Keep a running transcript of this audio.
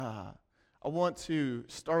I want to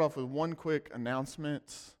start off with one quick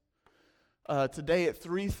announcement. Today at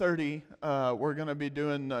 3:30, we're going to be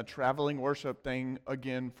doing the traveling worship thing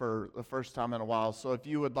again for the first time in a while. So if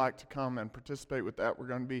you would like to come and participate with that, we're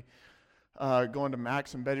going to be going to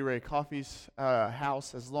Max and Betty Ray Coffee's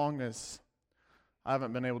house. As long as I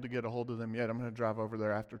haven't been able to get a hold of them yet, I'm going to drive over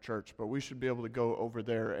there after church. But we should be able to go over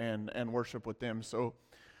there and worship with them. So,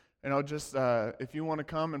 just if you want to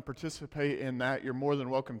come and participate in that, you're more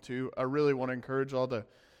than welcome to. I really want to encourage all the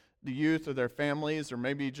youth or their families, or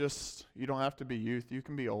maybe just, you don't have to be youth, you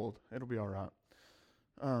can be old. It'll be all right.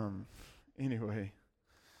 Anyway.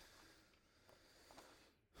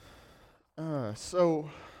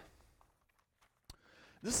 So,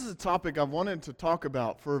 this is a topic I've wanted to talk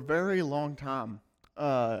about for a very long time.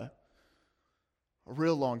 A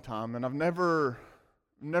real long time. And I've never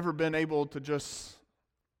been able to just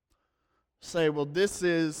say, well, this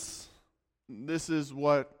is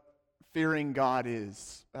what fearing God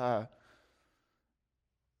is. It's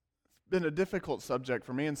been a difficult subject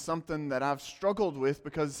for me and something that I've struggled with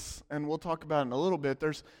because, and we'll talk about it in a little bit,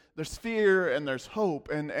 there's fear and there's hope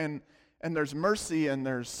and there's mercy and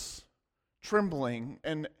there's trembling.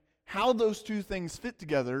 And how those two things fit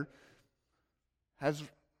together has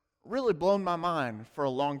really blown my mind for a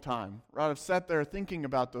long time. Right? I've sat there thinking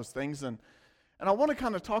about those things, and I want to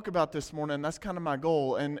kind of talk about this morning. That's kind of my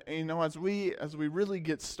goal. And as we really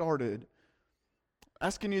get started,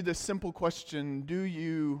 asking you this simple question: do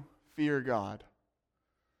you fear God?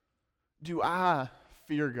 Do I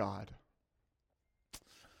fear God?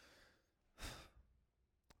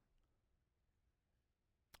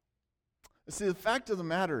 See, the fact of the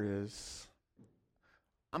matter is,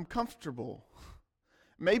 I'm comfortable.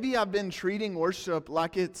 Maybe I've been treating worship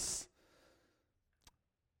like it's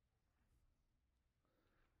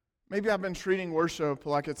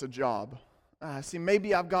a job.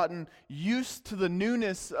 Maybe I've gotten used to the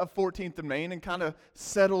newness of 14th and Main and kind of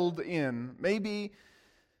settled in. Maybe,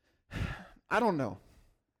 I don't know.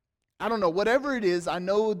 Whatever it is, I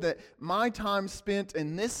know that my time spent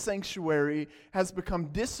in this sanctuary has become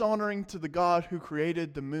dishonoring to the God who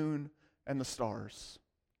created the moon and the stars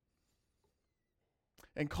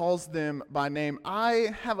and calls them by name.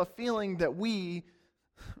 I have a feeling that we,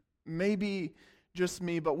 maybe just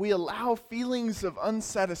me, but we allow feelings of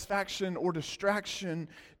unsatisfaction or distraction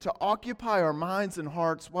to occupy our minds and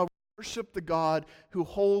hearts while we worship the God who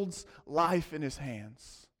holds life in His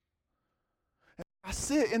hands. And I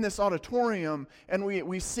sit in this auditorium and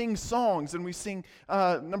we sing songs, and we sing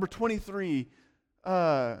number 23.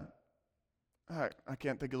 I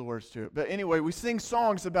can't think of the words to it. But anyway, we sing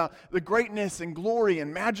songs about the greatness and glory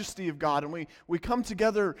and majesty of God. And we come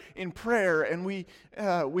together in prayer, and we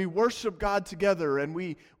worship God together, and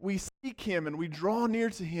we seek Him, and we draw near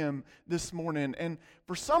to Him this morning. And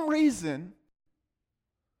for some reason,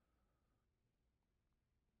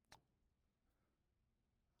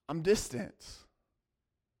 I'm distant.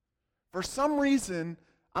 For some reason,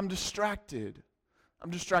 I'm distracted. I'm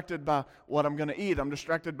distracted by what I'm going to eat. I'm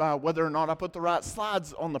distracted by whether or not I put the right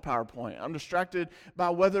slides on the PowerPoint. I'm distracted by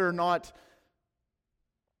whether or not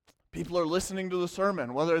people are listening to the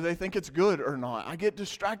sermon, whether they think it's good or not. I get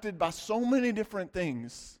distracted by so many different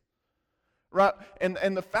things. Right?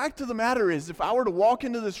 And the fact of the matter is, if I were to walk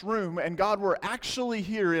into this room and God were actually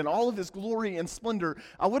here in all of His glory and splendor,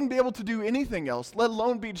 I wouldn't be able to do anything else, let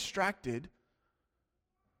alone be distracted.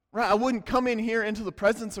 Right, I wouldn't come in here into the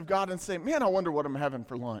presence of God and say, man, I wonder what I'm having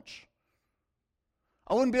for lunch.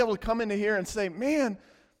 I wouldn't be able to come into here and say, man,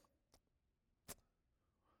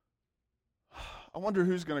 I wonder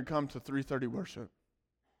who's going to come to 3:30 worship.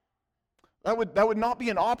 That would not be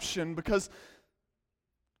an option, because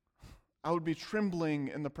I would be trembling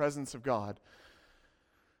in the presence of God.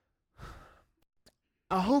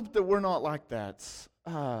 I hope that we're not like that.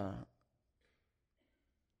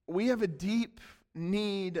 We have a deep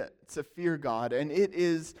need to fear God, and it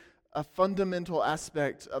is a fundamental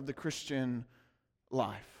aspect of the Christian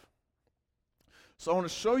life. So I want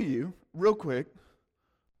to show you real quick.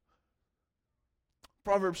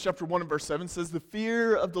 Proverbs chapter 1 and verse 7 says, "The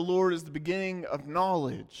fear of the Lord is the beginning of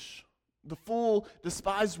knowledge. The fool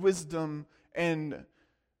despise wisdom and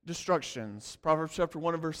destructions." Proverbs chapter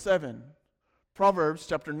 1 and verse 7. Proverbs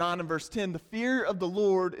chapter 9 and verse 10, "The fear of the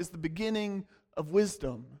Lord is the beginning of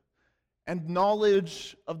wisdom, and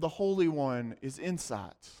knowledge of the Holy One is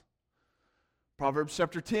insight." Proverbs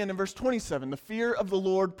chapter 10 and verse 27, "The fear of the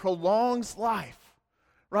Lord prolongs life."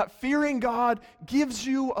 Right? Fearing God gives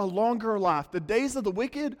you a longer life. The days of the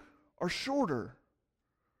wicked are shorter.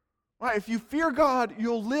 Right? If you fear God,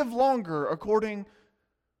 you'll live longer according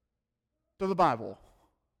to the Bible.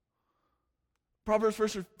 Proverbs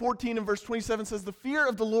 14 and verse 27 says, the fear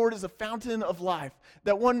of the Lord is a fountain of life,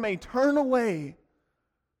 that one may turn away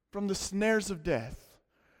from the snares of death.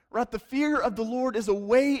 Right? The fear of the Lord is a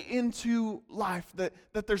way into life that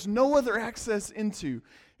there's no other access into.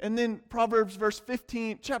 And then Proverbs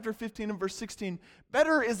chapter 15 and verse 16,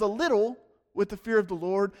 better is a little with the fear of the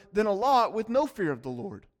Lord than a lot with no fear of the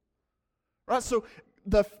Lord. Right? So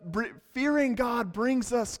the fearing God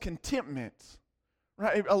brings us contentment.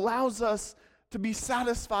 Right? It allows us to be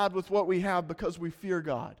satisfied with what we have because we fear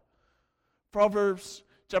God. Proverbs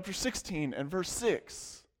chapter 16 and verse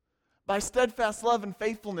 6. By steadfast love and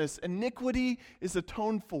faithfulness, iniquity is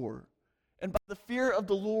atoned for. And by the fear of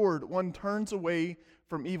the Lord, one turns away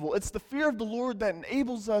from evil. It's the fear of the Lord that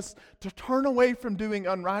enables us to turn away from doing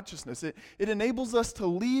unrighteousness. It enables us to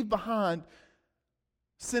leave behind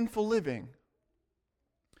sinful living.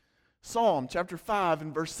 Psalm chapter 5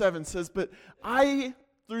 and verse 7 says, but I,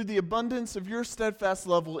 through the abundance of your steadfast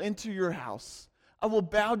love, will enter your house. I will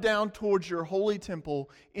bow down towards your holy temple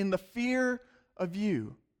in the fear of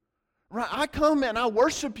you. Right? I come and I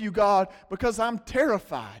worship you, God, because I'm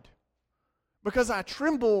terrified. Because I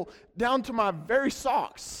tremble down to my very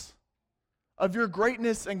socks of your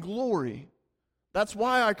greatness and glory. That's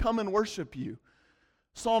why I come and worship you.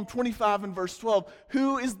 Psalm 25 and verse 12,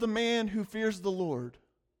 who is the man who fears the Lord?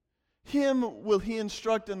 Him will he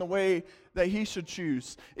instruct in the way that he should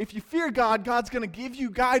choose. If you fear God, God's going to give you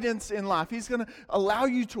guidance in life. He's going to allow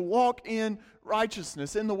you to walk in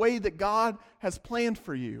righteousness in the way that God has planned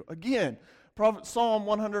for you. Again, Psalm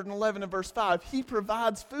 111 and verse 5, he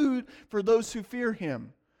provides food for those who fear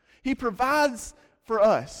him. He provides for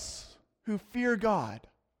us who fear God.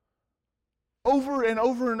 Over and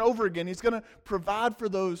over and over again, he's going to provide for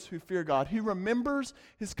those who fear God. He remembers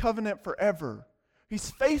his covenant forever.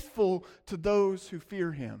 He's faithful to those who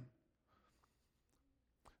fear him.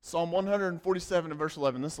 Psalm 147 and verse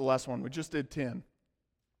 11. This is the last one. We just did 10.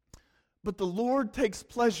 But the Lord takes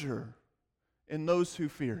pleasure in those who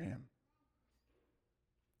fear him,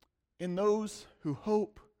 in those who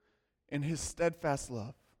hope in his steadfast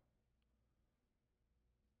love.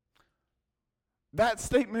 That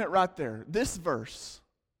statement right there, this verse,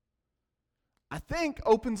 I think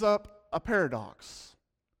opens up a paradox.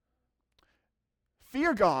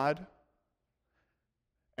 Fear God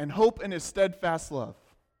and hope in his steadfast love.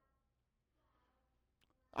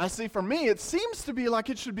 I see, for me, it seems to be like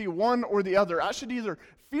it should be one or the other. I should either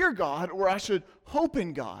fear God or I should hope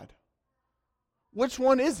in God. Which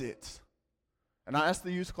one is it? And I asked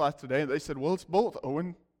the youth class today, and they said, well, it's both,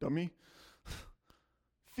 Owen, dummy.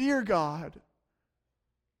 Fear God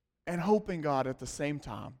and hope in God at the same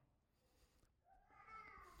time.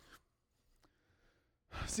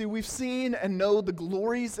 See, we've seen and know the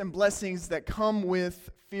glories and blessings that come with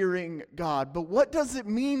fearing God. But what does it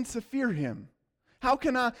mean to fear him? How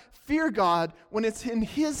can I fear God when it's in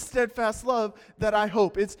his steadfast love that I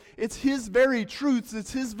hope? It's his very truths,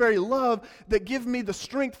 it's his very love that give me the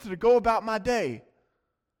strength to go about my day.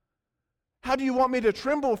 How do you want me to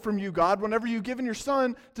tremble from you, God, whenever you've given your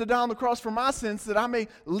son to die on the cross for my sins, that I may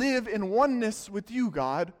live in oneness with you,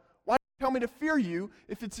 God? Why do you tell me to fear you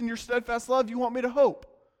if it's in your steadfast love you want me to hope?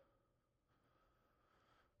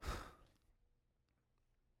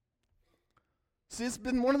 See, it's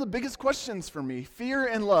been one of the biggest questions for me. Fear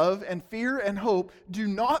and love and fear and hope do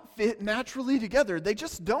not fit naturally together. They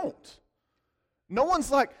just don't. No one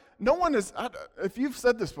is, if you've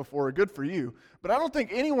said this before, good for you, but I don't think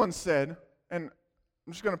anyone said, and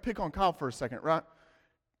I'm just going to pick on Kyle for a second, right?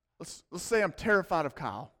 Let's say I'm terrified of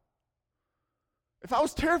Kyle. If I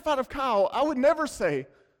was terrified of Kyle, I would never say,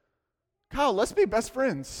 Kyle, let's be best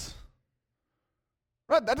friends.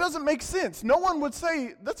 Right? That doesn't make sense. No one would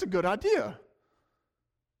say, that's a good idea.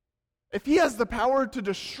 If he has the power to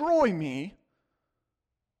destroy me,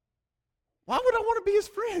 why would I want to be his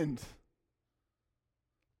friend?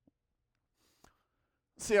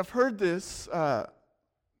 See, I've heard this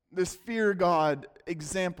fear God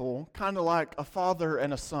example, kind of like a father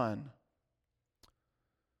and a son.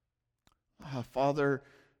 A father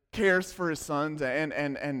cares for his sons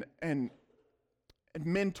and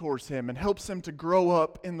mentors him and helps him to grow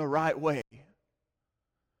up in the right way.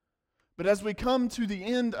 But as we come to the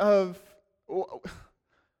end of,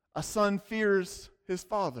 a son fears his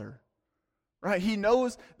father, right? He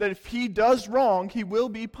knows that if he does wrong, he will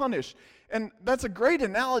be punished. And that's a great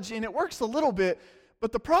analogy, and it works a little bit,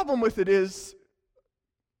 but the problem with it is,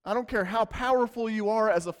 I don't care how powerful you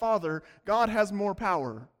are as a father, God has more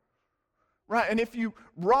power, right? And if you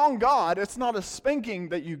wrong God, it's not a spanking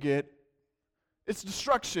that you get, it's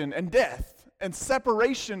destruction and death and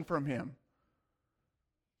separation from him.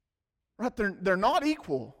 Right? They're not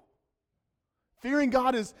equal. Fearing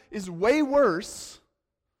God is way worse,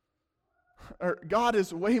 or God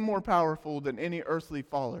is way more powerful than any earthly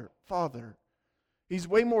father. He's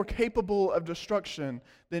way more capable of destruction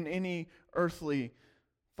than any earthly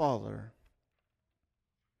father.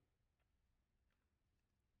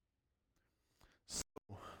 So,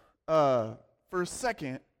 for a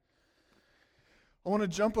second, I want to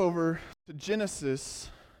jump over to Genesis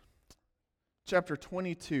chapter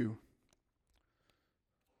 22.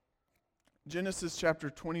 Genesis chapter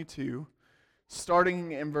 22,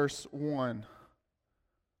 starting in verse 1.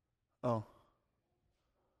 Oh.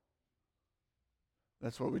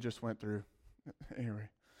 That's what we just went through. Anyway.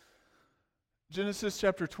 Genesis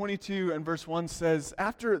chapter 22 and verse 1 says,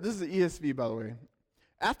 this is the ESV, by the way.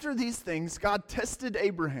 After these things, God tested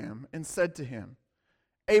Abraham and said to him,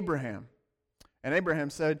 Abraham. And Abraham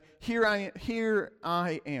said, Here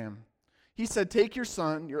I am. He said, Take your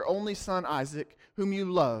son, your only son Isaac, whom you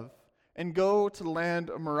love, and go to the land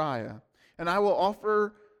of Moriah, and I will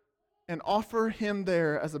offer him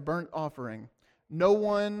there as a burnt offering. No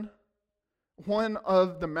one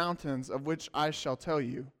of the mountains of which I shall tell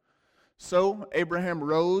you. So Abraham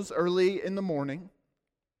rose early in the morning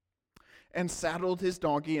and saddled his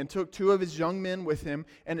donkey and took 2 of his young men with him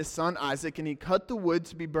and his son Isaac, and he cut the wood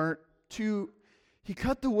for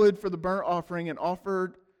the burnt offering and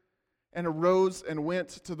arose and went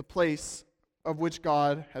to the place of which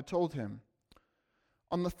God had told him.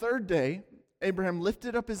 On the 3rd day, Abraham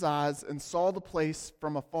lifted up his eyes and saw the place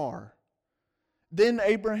from afar. Then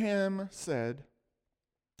Abraham said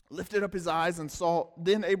to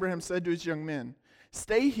his young men,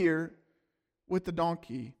 Stay here with the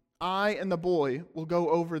donkey. I and the boy will go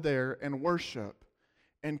over there and worship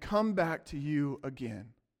and come back to you again.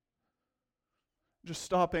 Just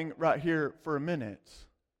stopping right here for a minute.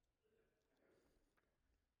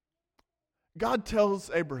 God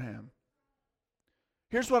tells Abraham,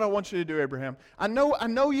 here's what I want you to do, Abraham. I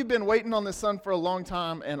know you've been waiting on this son for a long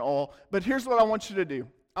time and all, but here's what I want you to do.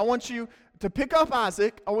 I want you to pick up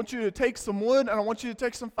Isaac. I want you to take some wood, and I want you to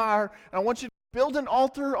take some fire, and I want you to build an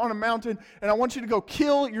altar on a mountain, and I want you to go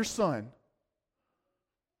kill your son.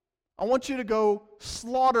 I want you to go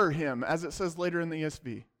slaughter him, as it says later in the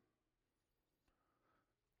ESV.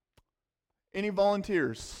 Any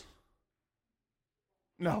volunteers?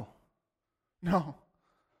 No, I'm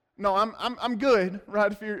good,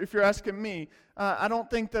 right? If you're asking me, I don't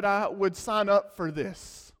think that I would sign up for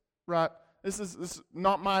this, right? This is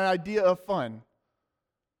not my idea of fun.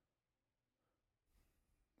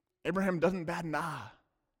 Abraham doesn't bat an eye.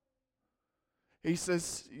 He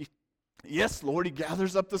says, "Yes, Lord." He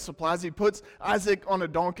gathers up the supplies. He puts Isaac on a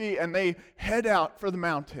donkey, and they head out for the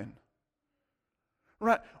mountain.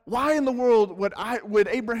 Right? Why in the world would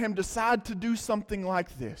Abraham decide to do something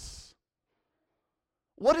like this?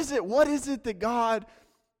 What is it that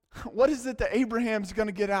Abraham's going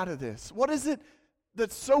to get out of this? What is it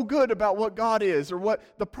that's so good about what God is, or what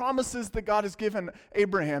the promises that God has given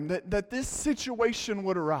Abraham, that this situation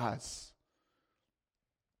would arise?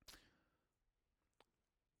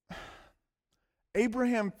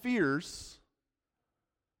 Abraham knows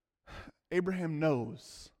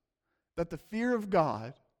that the fear of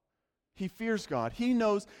God, he fears God. He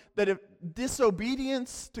knows that if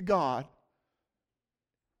disobedience to God,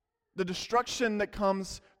 the destruction that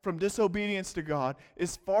comes from disobedience to God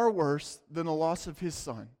is far worse than the loss of his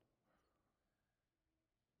son.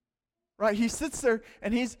 Right? He sits there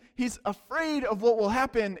and he's afraid of what will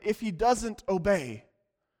happen if he doesn't obey.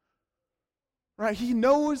 Right? He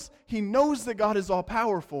knows that God is all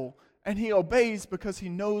powerful, and he obeys because he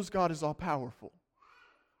knows God is all powerful.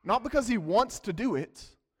 Not because he wants to do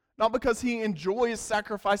it, not because he enjoys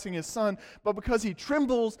sacrificing his son, but because he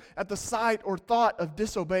trembles at the sight or thought of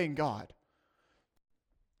disobeying God.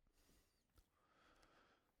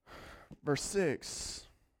 Verse 6,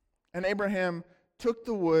 and Abraham took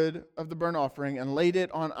the wood of the burnt offering and laid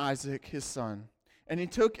it on Isaac his son. And he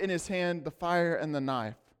took in his hand the fire and the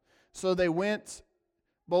knife. So they went,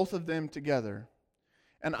 both of them together.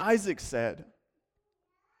 And Isaac said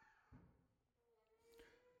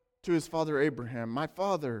to his father Abraham, "My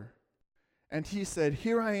father." And he said,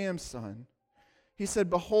 "Here I am, son." He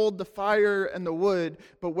said, "Behold the fire and the wood,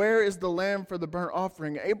 but where is the lamb for the burnt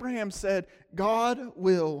offering?" Abraham said, "God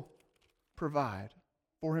will provide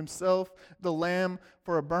for himself the lamb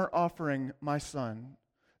for a burnt offering, my son."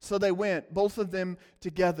 So they went, both of them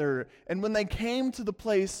together. And when they came to the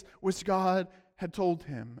place which God had told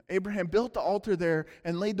him, Abraham built the altar there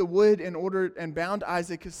and laid the wood in order and bound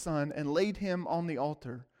Isaac his son and laid him on the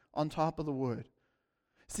altar on top of the wood.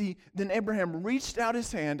 See, then Abraham reached out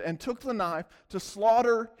his hand and took the knife to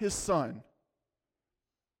slaughter his son.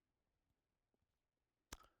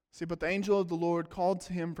 See, but the angel of the Lord called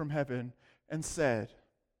to him from heaven and said,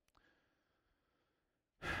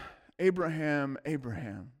 Abraham,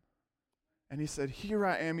 Abraham. And he said, here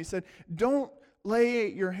I am. He said, don't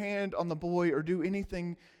lay your hand on the boy or do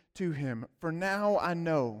anything to him, for now I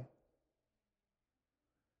know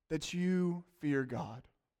that you fear God.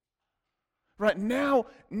 Right now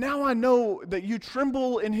I know that you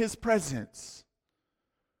tremble in his presence.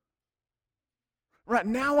 Right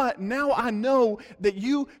now I know that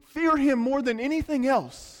you fear him more than anything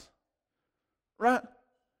else. Right?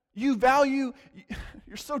 You're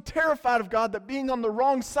so terrified of God that being on the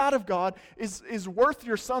wrong side of God is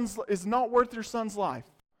not worth your son's life.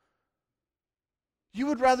 You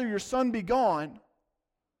would rather your son be gone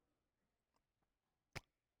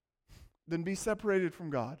than be separated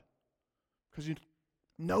from God, because you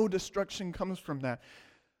know destruction comes from that.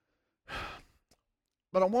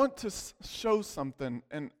 But I want to show something,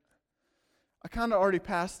 and I kind of already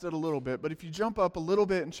passed it a little bit, but if you jump up a little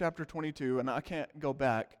bit in chapter 22, and I can't go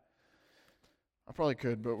back, I probably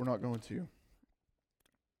could, but we're not going to.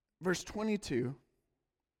 Verse 22,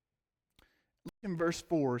 look in verse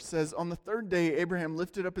 4, says, on the third day Abraham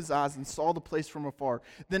lifted up his eyes and saw the place from afar.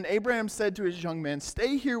 Then Abraham said to his young men,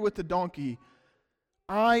 stay here with the donkey.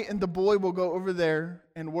 I and the boy will go over there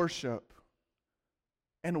and worship,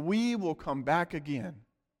 and we will come back again.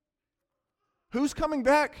 Who's coming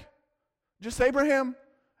back? Just Abraham?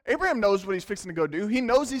 Abraham knows what he's fixing to go do. He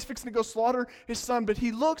knows he's fixing to go slaughter his son, but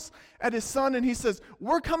he looks at his son and he says,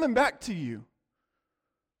 we're coming back to you.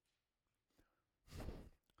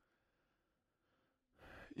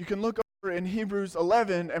 You can look over in Hebrews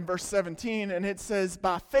 11 and verse 17, and it says,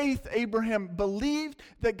 by faith Abraham believed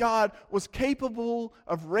that God was capable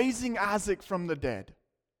of raising Isaac from the dead.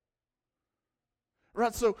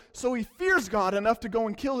 Right, so he fears God enough to go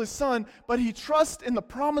and kill his son, but he trusts in the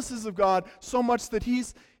promises of God so much that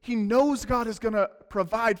he knows God is going to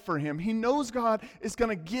provide for him. He knows God is going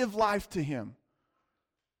to give life to him.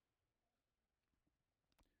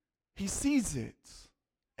 He sees it,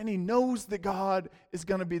 and he knows that God is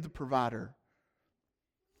going to be the provider.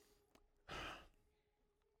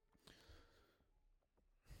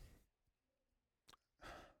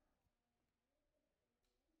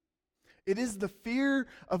 It is the fear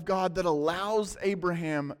of God that allows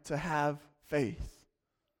Abraham to have faith.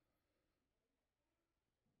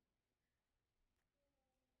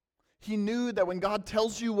 He knew that when God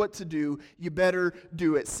tells you what to do, you better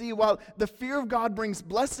do it. See, while the fear of God brings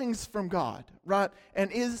blessings from God, right,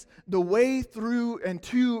 and is the way through and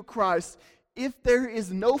to Christ, if there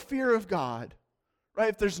is no fear of God, right,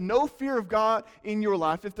 if there's no fear of God in your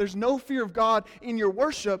life, if there's no fear of God in your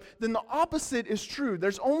worship, then the opposite is true.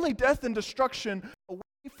 There's only death and destruction away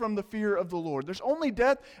from the fear of the Lord. There's only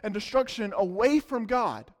death and destruction away from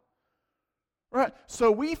God. Right?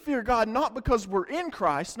 So we fear God not because we're in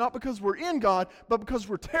Christ, not because we're in God, but because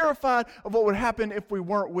we're terrified of what would happen if we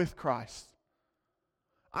weren't with Christ.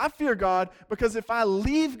 I fear God because if I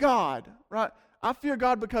leave God, right, I fear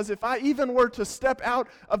God because if I even were to step out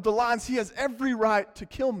of the lines, He has every right to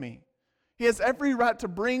kill me. He has every right to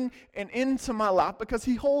bring an end to my life because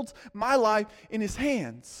He holds my life in His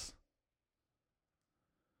hands.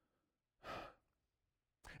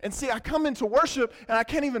 And see, I come into worship and I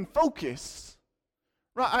can't even focus.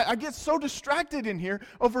 Right? I get so distracted in here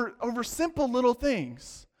over simple little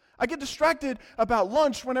things. I get distracted about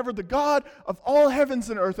lunch whenever the God of all heavens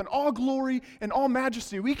and earth and all glory and all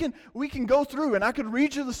majesty, we can go through and I could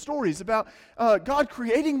read you the stories about God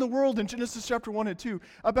creating the world in Genesis chapter 1 and 2,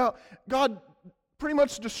 about God pretty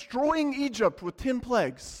much destroying Egypt with 10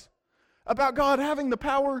 plagues, about God having the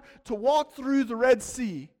power to walk through the Red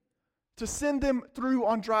Sea, to send them through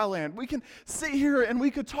on dry land. We can sit here and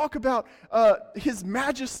we could talk about His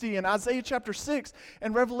majesty in Isaiah chapter 6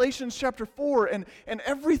 and Revelation chapter 4 and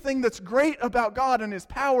everything that's great about God and His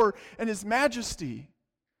power and His majesty.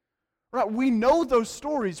 Right? We know those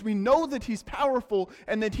stories. We know that He's powerful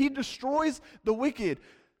and that He destroys the wicked.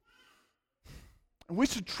 And we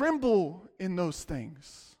should tremble in those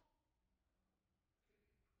things.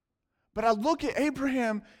 But I look at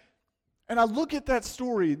Abraham and I look at that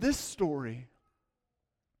story, this story.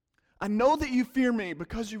 I know that you fear me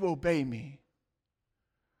because you obey me.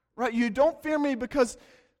 Right? You don't fear me because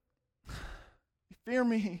you fear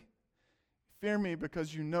me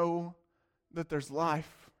because you know that there's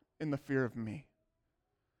life in the fear of me.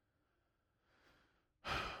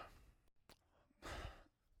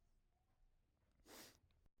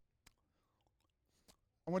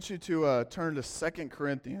 I want you to turn to 2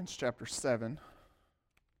 Corinthians chapter 7.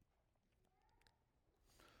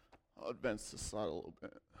 I'll advance this slide a little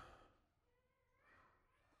bit.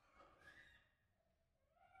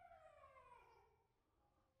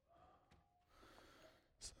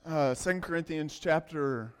 2 Corinthians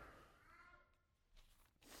chapter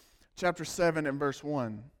 7 and verse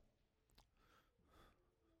 1.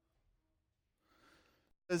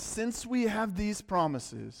 It says, since we have these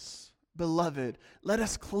promises, beloved, let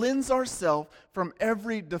us cleanse ourselves from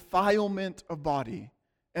every defilement of body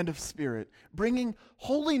and of spirit, bringing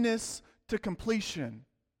holiness to completion.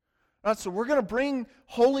 All right, so we're going to bring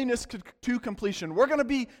holiness to completion. We're going to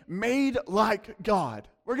be made like God.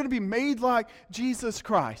 We're going to be made like Jesus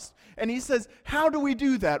Christ. And he says, how do we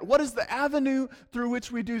do that? What is the avenue through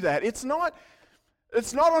which we do that? It's not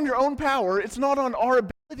on your own power. It's not on our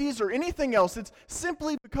abilities or anything else. It's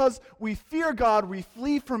simply because we fear God, we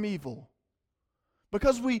flee from evil.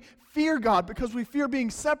 Because we fear God, because we fear being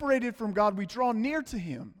separated from God, we draw near to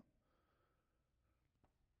Him.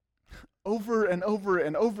 Over and over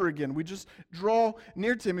and over again, we just draw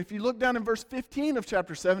near to Him. If you look down in verse 15 of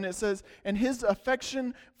chapter 7, it says, and His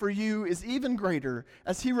affection for you is even greater,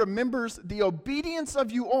 as He remembers the obedience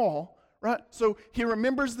of you all, right? So He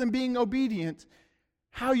remembers them being obedient,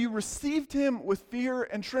 how you received Him with fear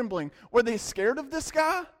and trembling. Were they scared of this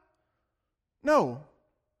guy? No.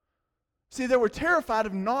 See, they were terrified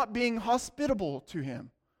of not being hospitable to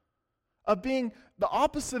Him, of being the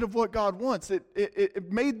opposite of what God wants.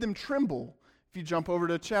 It made them tremble. If you jump over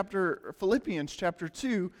to Philippians chapter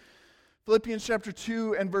 2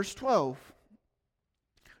 and verse 12.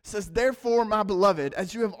 It says, therefore, my beloved,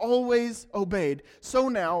 as you have always obeyed, so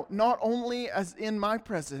now, not only as in my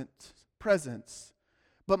presence,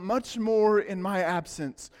 but much more in my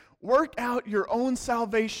absence, work out your own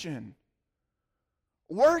salvation.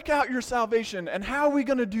 Work out your salvation. And how are we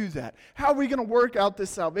going to do that? How are we going to work out this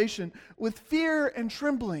salvation? With fear and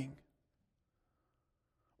trembling.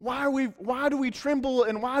 Why do we tremble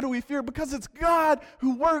and why do we fear? Because it's God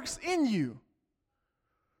who works in you.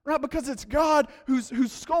 Right? Because it's God who's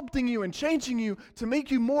sculpting you and changing you to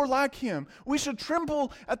make you more like Him. We should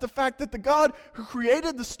tremble at the fact that the God who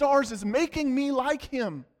created the stars is making me like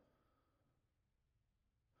Him.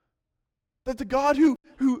 That the God who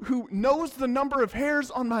knows the number of hairs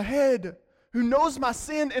on my head, who knows my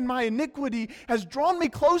sin and my iniquity, has drawn me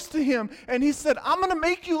close to Him. And He said, I'm going to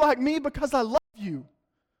make you like me because I love you.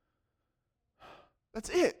 That's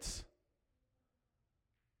it.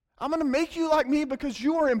 I'm going to make you like me because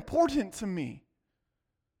you are important to me.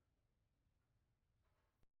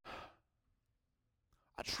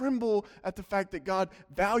 I tremble at the fact that God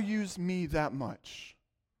values me that much.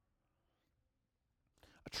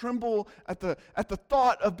 I tremble at the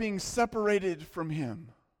thought of being separated from Him.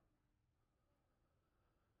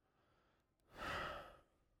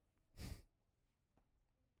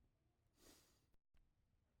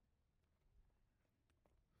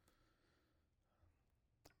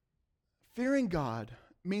 Fearing God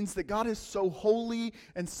means that God is so holy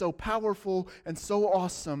and so powerful and so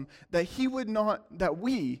awesome that He would not, that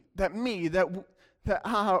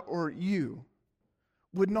I or you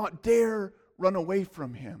would not dare run away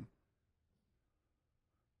from Him.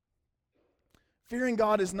 Fearing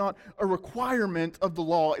God is not a requirement of the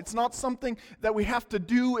law. It's not something that we have to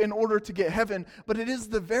do in order to get heaven, but it is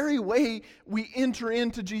the very way we enter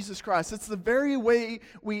into Jesus Christ. It's the very way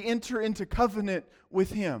we enter into covenant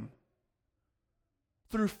with Him.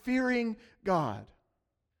 Through fearing God.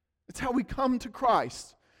 It's how we come to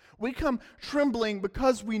Christ. We come trembling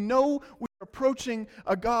because we know we're approaching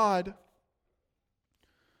a God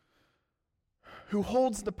who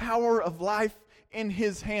holds the power of life in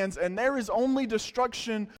His hands, and there is only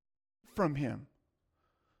destruction from Him.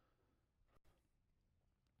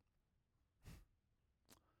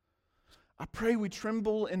 I pray we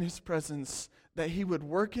tremble in His presence, that He would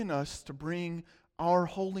work in us to bring our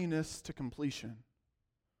holiness to completion.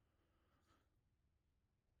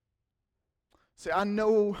 See, I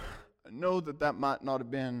know that might not have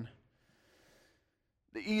been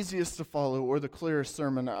the easiest to follow or the clearest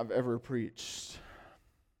sermon I've ever preached.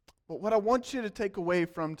 But what I want you to take away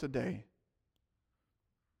from today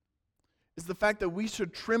is the fact that we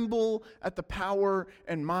should tremble at the power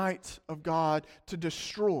and might of God to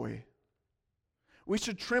destroy. We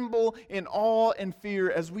should tremble in awe and fear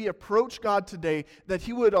as we approach God today, that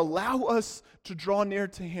He would allow us to draw near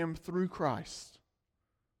to Him through Christ.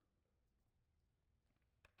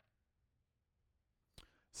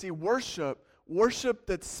 See, worship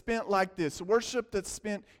that's spent like this, worship that's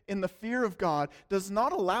spent in the fear of God, does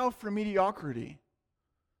not allow for mediocrity.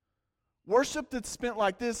 Worship that's spent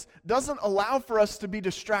like this doesn't allow for us to be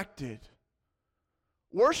distracted.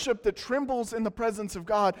 Worship that trembles in the presence of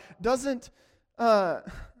God doesn't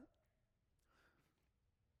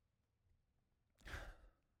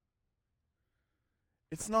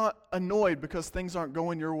it's not annoyed because things aren't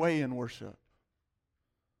going your way in worship.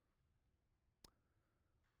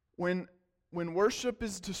 When worship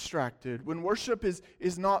is distracted, when worship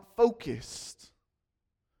is not focused,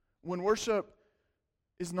 when worship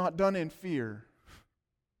is not done in fear,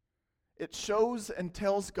 it shows and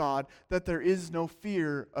tells God that there is no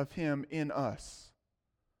fear of Him in us.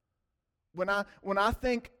 When I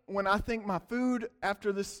think my food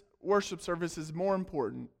after this worship service is more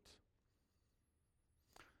important,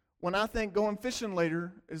 when I think going fishing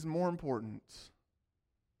later is more important,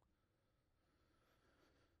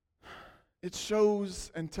 it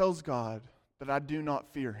shows and tells God that I do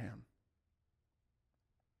not fear Him.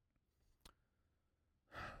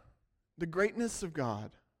 The greatness of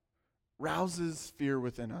God rouses fear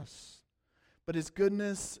within us, but His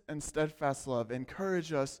goodness and steadfast love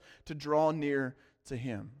encourage us to draw near to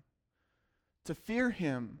Him, to fear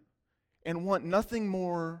Him, and want nothing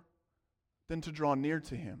more than to draw near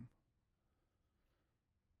to Him.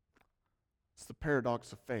 It's the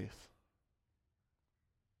paradox of faith.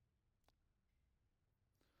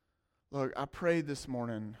 Look, I prayed this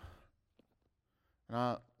morning,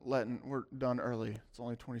 and we're done early. It's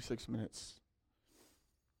only 26 minutes.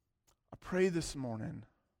 I pray this morning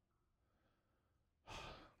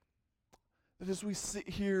that as we sit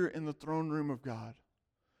here in the throne room of God,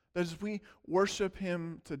 that as we worship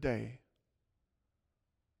Him today,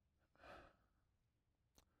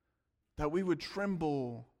 that we would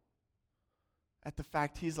tremble at the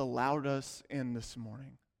fact He's allowed us in this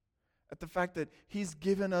morning, at the fact that He's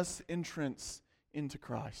given us entrance into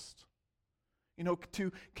Christ.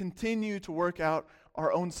 To continue to work out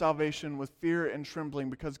our own salvation with fear and trembling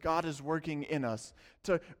because God is working in us,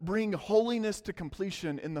 to bring holiness to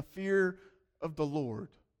completion in the fear of the Lord.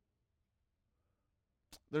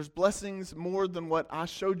 There's blessings more than what I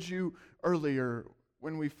showed you earlier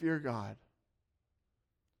when we fear God.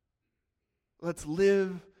 Let's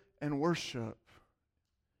live and worship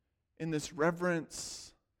in this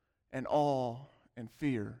reverence and awe and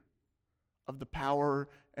fear of the power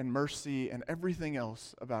and mercy and everything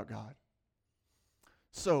else about God.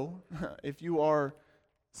 So, if you are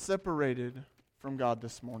separated from God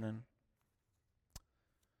this morning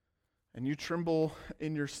and you tremble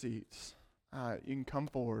in your seats, you can come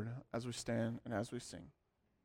forward as we stand and as we sing.